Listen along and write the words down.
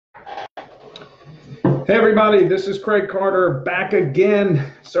Hey everybody, this is Craig Carter back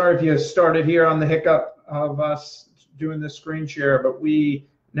again. Sorry if you started here on the hiccup of us doing this screen share, but we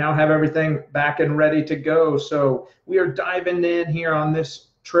now have everything back and ready to go. So we are diving in here on this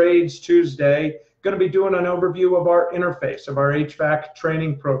Trades Tuesday. Going to be doing an overview of our interface, of our HVAC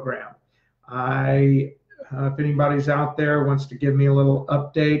training program. If anybody's out there wants to give me a little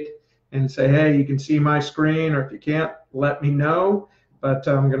update and say, hey, you can see my screen, or if you can't, let me know. But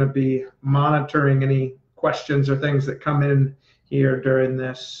I'm going to be monitoring any questions or things that come in here during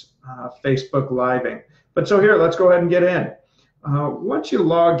this Facebook living. But so here, let's go ahead and get in. Once you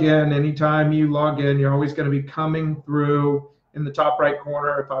log in, anytime you log in, you're always going to be coming through in the top right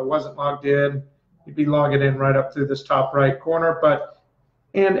corner. If I wasn't logged in, you'd be logging in right up through this top right corner.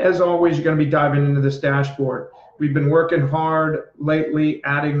 And as always, you're going to be diving into this dashboard. We've been working hard lately,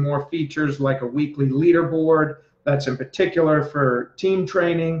 adding more features like a weekly leaderboard. That's in particular for team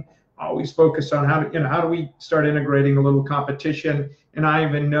training. Always focus on how do we start integrating a little competition. And I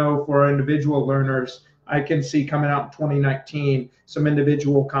even know for our individual learners, I can see coming out in 2019 some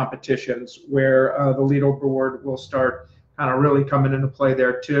individual competitions where the leaderboard will start kind of really coming into play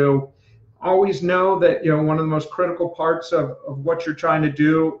there too. Always know that one of the most critical parts of what you're trying to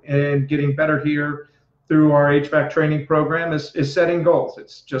do and getting better here through our HVAC training program is setting goals.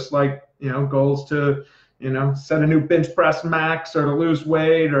 It's just like goals to set a new bench press max, or to lose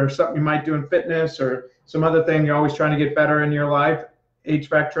weight, or something you might do in fitness, or some other thing you're always trying to get better in your life.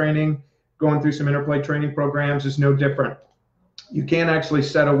 HVAC training, going through some Interplay training programs is no different. You can actually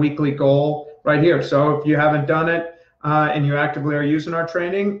set a weekly goal right here. So if you haven't done it and you actively are using our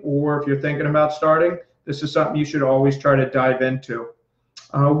training, or if you're thinking about starting, this is something you should always try to dive into.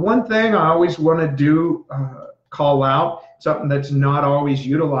 One thing I always want to do, call out, something that's not always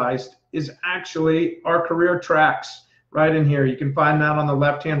utilized, is actually our career tracks right in here. You can find that on the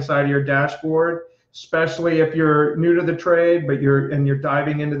left-hand side of your dashboard, especially if you're new to the trade, but you're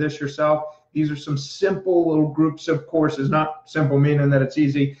diving into this yourself. These are some simple little groups of courses. Not simple meaning that it's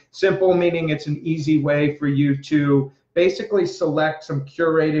easy. Simple meaning it's an easy way for you to basically select some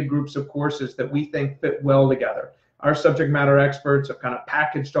curated groups of courses that we think fit well together. Our subject matter experts have kind of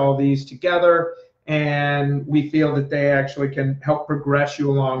packaged all these together, and we feel that they actually can help progress you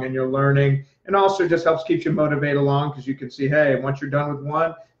along in your learning, and also just helps keep you motivated along, because you can see, hey, once you're done with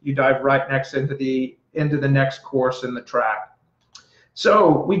one, you dive right next into the next course in the track.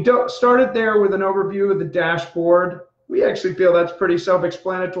 So we started there with an overview of the dashboard. We actually feel that's pretty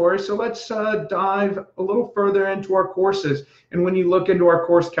self-explanatory. So let's dive a little further into our courses. And when you look into our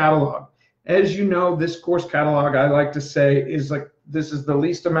course catalog, as you know, this course catalog, I like to say, is like, this is the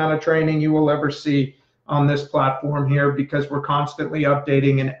least amount of training you will ever see on this platform here, because we're constantly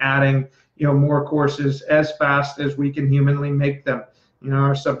updating and adding more courses as fast as we can humanly make them.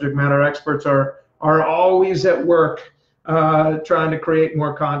 Our subject matter experts are always at work trying to create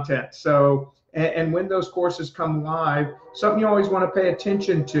more content. So, and when those courses come live, something you always want to pay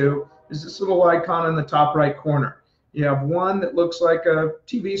attention to is this little icon in the top right corner. You have one that looks like a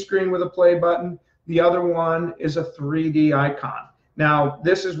TV screen with a play button. The other one is a 3D icon. Now,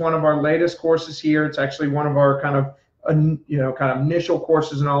 this is one of our latest courses here. It's actually one of our kind of initial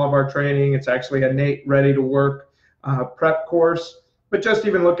courses in all of our training. It's actually a Nate Ready to Work prep course. But just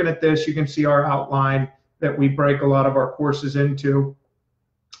even looking at this, you can see our outline that we break a lot of our courses into.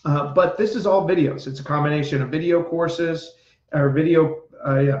 But this is all videos. It's a combination of video courses, or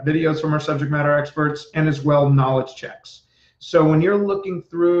videos from our subject matter experts, and as well knowledge checks. So when you're looking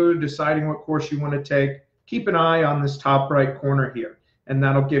through deciding what course you want to take, keep an eye on this top right corner here, and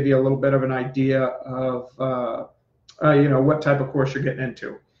that'll give you a little bit of an idea of what type of course you're getting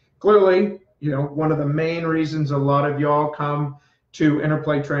into. Clearly, one of the main reasons a lot of y'all come to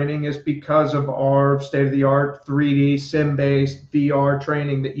Interplay training is because of our state-of-the-art 3D sim-based VR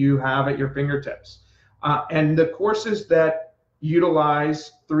training that you have at your fingertips. And the courses that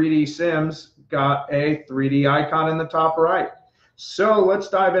utilize 3D sims got a 3D icon in the top right. So let's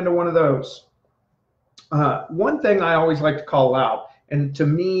dive into one of those. One thing I always like to call out, and to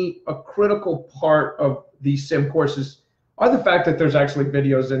me a critical part of these sim courses, are the fact that there's actually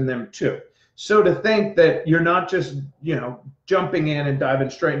videos in them too. So to think that you're not just jumping in and diving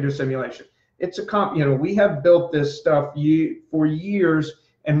straight into a simulation. It's a we have built this stuff for years,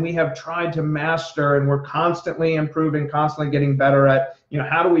 and we have tried to master, and we're constantly improving, constantly getting better at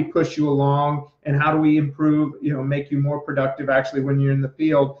how do we push you along, and how do we improve, make you more productive actually when you're in the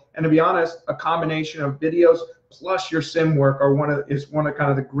field. And to be honest, a combination of videos plus your sim work is one of kind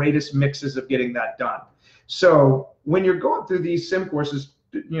of the greatest mixes of getting that done. So when you're going through these sim courses,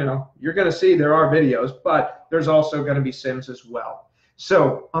 you're going to see there are videos, but there's also going to be sims as well.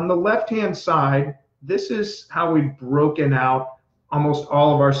 So on the left-hand side, this is how we've broken out almost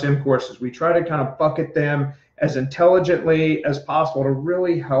all of our sim courses. We try to kind of bucket them as intelligently as possible to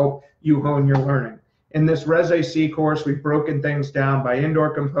really help you hone your learning. In this Res AC course, we've broken things down by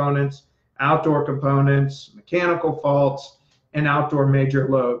indoor components, outdoor components, mechanical faults, and outdoor major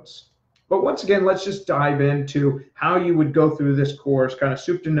loads. But once again, let's just dive into how you would go through this course, kind of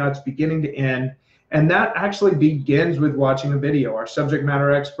soup to nuts, beginning to end. And that actually begins with watching a video. Our subject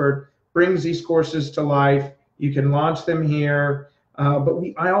matter expert brings these courses to life. You can launch them here.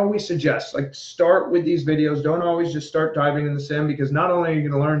 I always suggest, like, start with these videos. Don't always just start diving in the sim, because not only are you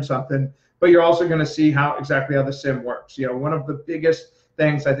going to learn something, but you're also going to see exactly how the sim works. One of the biggest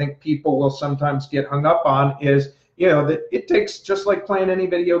things I think people will sometimes get hung up on is, that it takes, just like playing any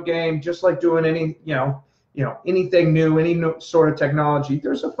video game, just like doing any, anything new, any sort of technology,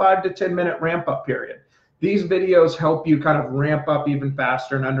 there's a 5 to 10 minute ramp up period. These videos help you kind of ramp up even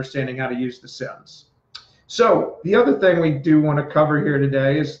faster in understanding how to use the sims. So the other thing we do want to cover here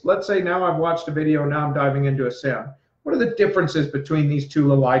today is, let's say now I've watched a video, now I'm diving into a sim. What are the differences between these two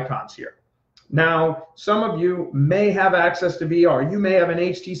little icons here? Now, some of you may have access to VR. You may have an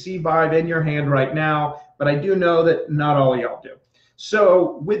HTC Vive in your hand right now, but I do know that not all of y'all do.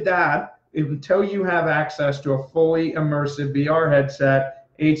 So with that, until you have access to a fully immersive VR headset,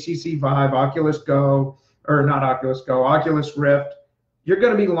 HTC Vive, Oculus Go, or not Oculus Go, Oculus Rift, you're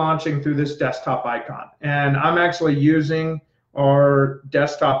going to be launching through this desktop icon. And I'm actually using our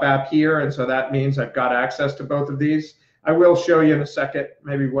desktop app here, and so that means I've got access to both of these. I will show you in a second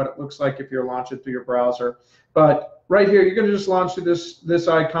maybe what it looks like if you're launching through your browser. But right here, you're going to just launch through this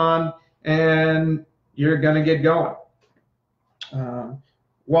icon, and you're going to get going.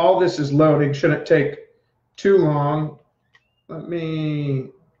 While this is loading, shouldn't take too long. Let me,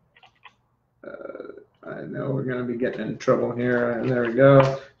 I know we're going to be getting in trouble here. There we go.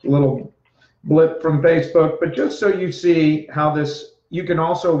 A little blip from Facebook. But just so you see how this, you can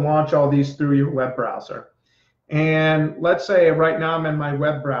also launch all these through your web browser. And let's say right now I'm in my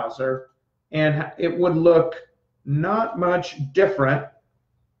web browser, and it would look not much different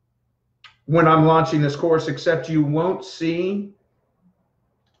when I'm launching this course, except you won't see,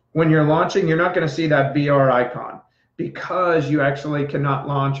 when you're launching, you're not going to see that VR icon, because you actually cannot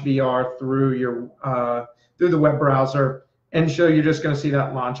launch VR through your through the web browser. And so you're just going to see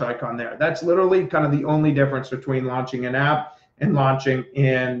that launch icon there. That's literally kind of the only difference between launching an app and launching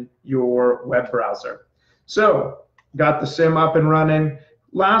in your web browser. So got the sim up and running.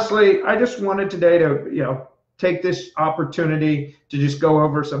 Lastly, I just wanted today to take this opportunity to just go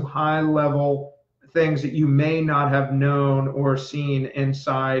over some high level things that you may not have known or seen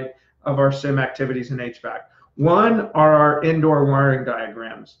inside of our sim activities in HVAC. One are our indoor wiring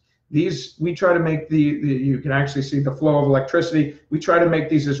diagrams. These, we try to make you can actually see the flow of electricity. We try to make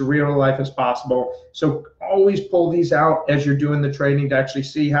these as real life as possible. So always pull these out as you're doing the training to actually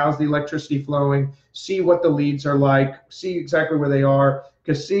see how's the electricity flowing, see what the leads are like, see exactly where they are,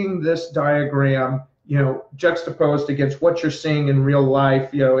 because seeing this diagram, juxtaposed against what you're seeing in real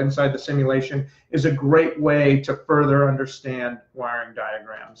life, inside the simulation, is a great way to further understand wiring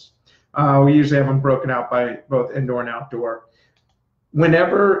diagrams. We usually have them broken out by both indoor and outdoor.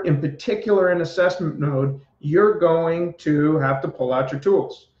 Whenever, in particular in assessment mode, you're going to have to pull out your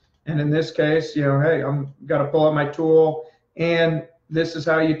tools. And in this case, hey, I'm got to pull out my tool, and this is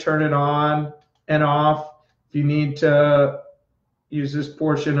how you turn it on and off. If you need to use this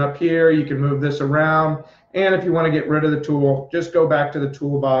portion up here, you can move this around. And if you want to get rid of the tool, just go back to the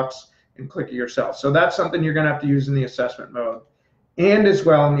toolbox and click it yourself. So that's something you're going to have to use in the assessment mode. And as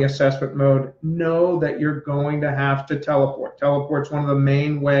well, in the assessment mode, know that you're going to have to teleport. Teleport's one of the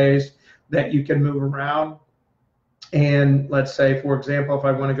main ways that you can move around. And let's say, for example, if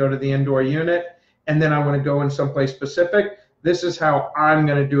I want to go to the indoor unit and then I want to go in someplace specific, this is how I'm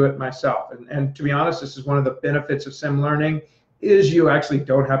going to do it myself. And to be honest, this is one of the benefits of sim learning, is you actually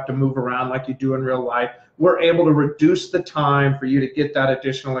don't have to move around like you do in real life. We're able to reduce the time for you to get that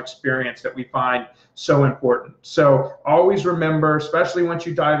additional experience that we find so important. So always remember, especially once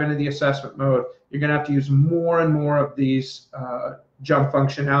you dive into the assessment mode, you're going to have to use more and more of these jump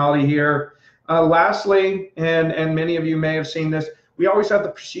functionality here. Lastly, and many of you may have seen this, we always have the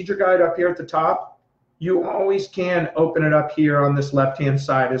procedure guide up here at the top. You always can open it up here on this left-hand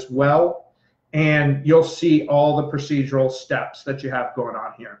side as well, and you'll see all the procedural steps that you have going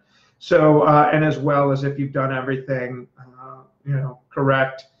on here. So, and as well as if you've done everything,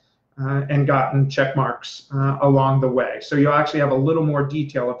 correct, and gotten check marks along the way. So you'll actually have a little more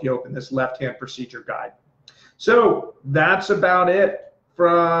detail if you open this left-hand procedure guide. So that's about it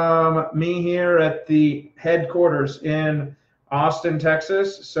from me here at the headquarters in Austin,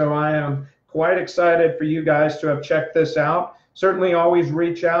 Texas. So I am quite excited for you guys to have checked this out. Certainly always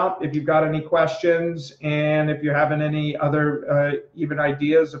reach out if you've got any questions, and if you're having any other even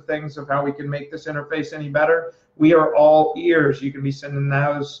ideas of things of how we can make this interface any better. We are all ears. You can be sending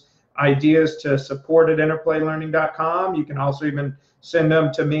those ideas to support@interplaylearning.com. You can also even send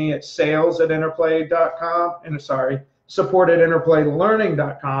them to me at sales@interplay.com, and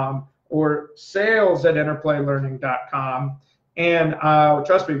support@interplaylearning.com or sales@interplaylearning.com. And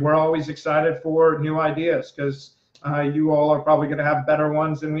trust me, we're always excited for new ideas, because you all are probably going to have better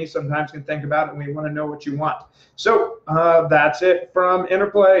ones than we sometimes can think about, and we want to know what you want. So that's it from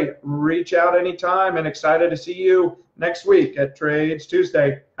Interplay. Reach out anytime, and excited to see you next week at Trades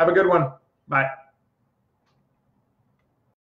Tuesday. Have a good one. Bye.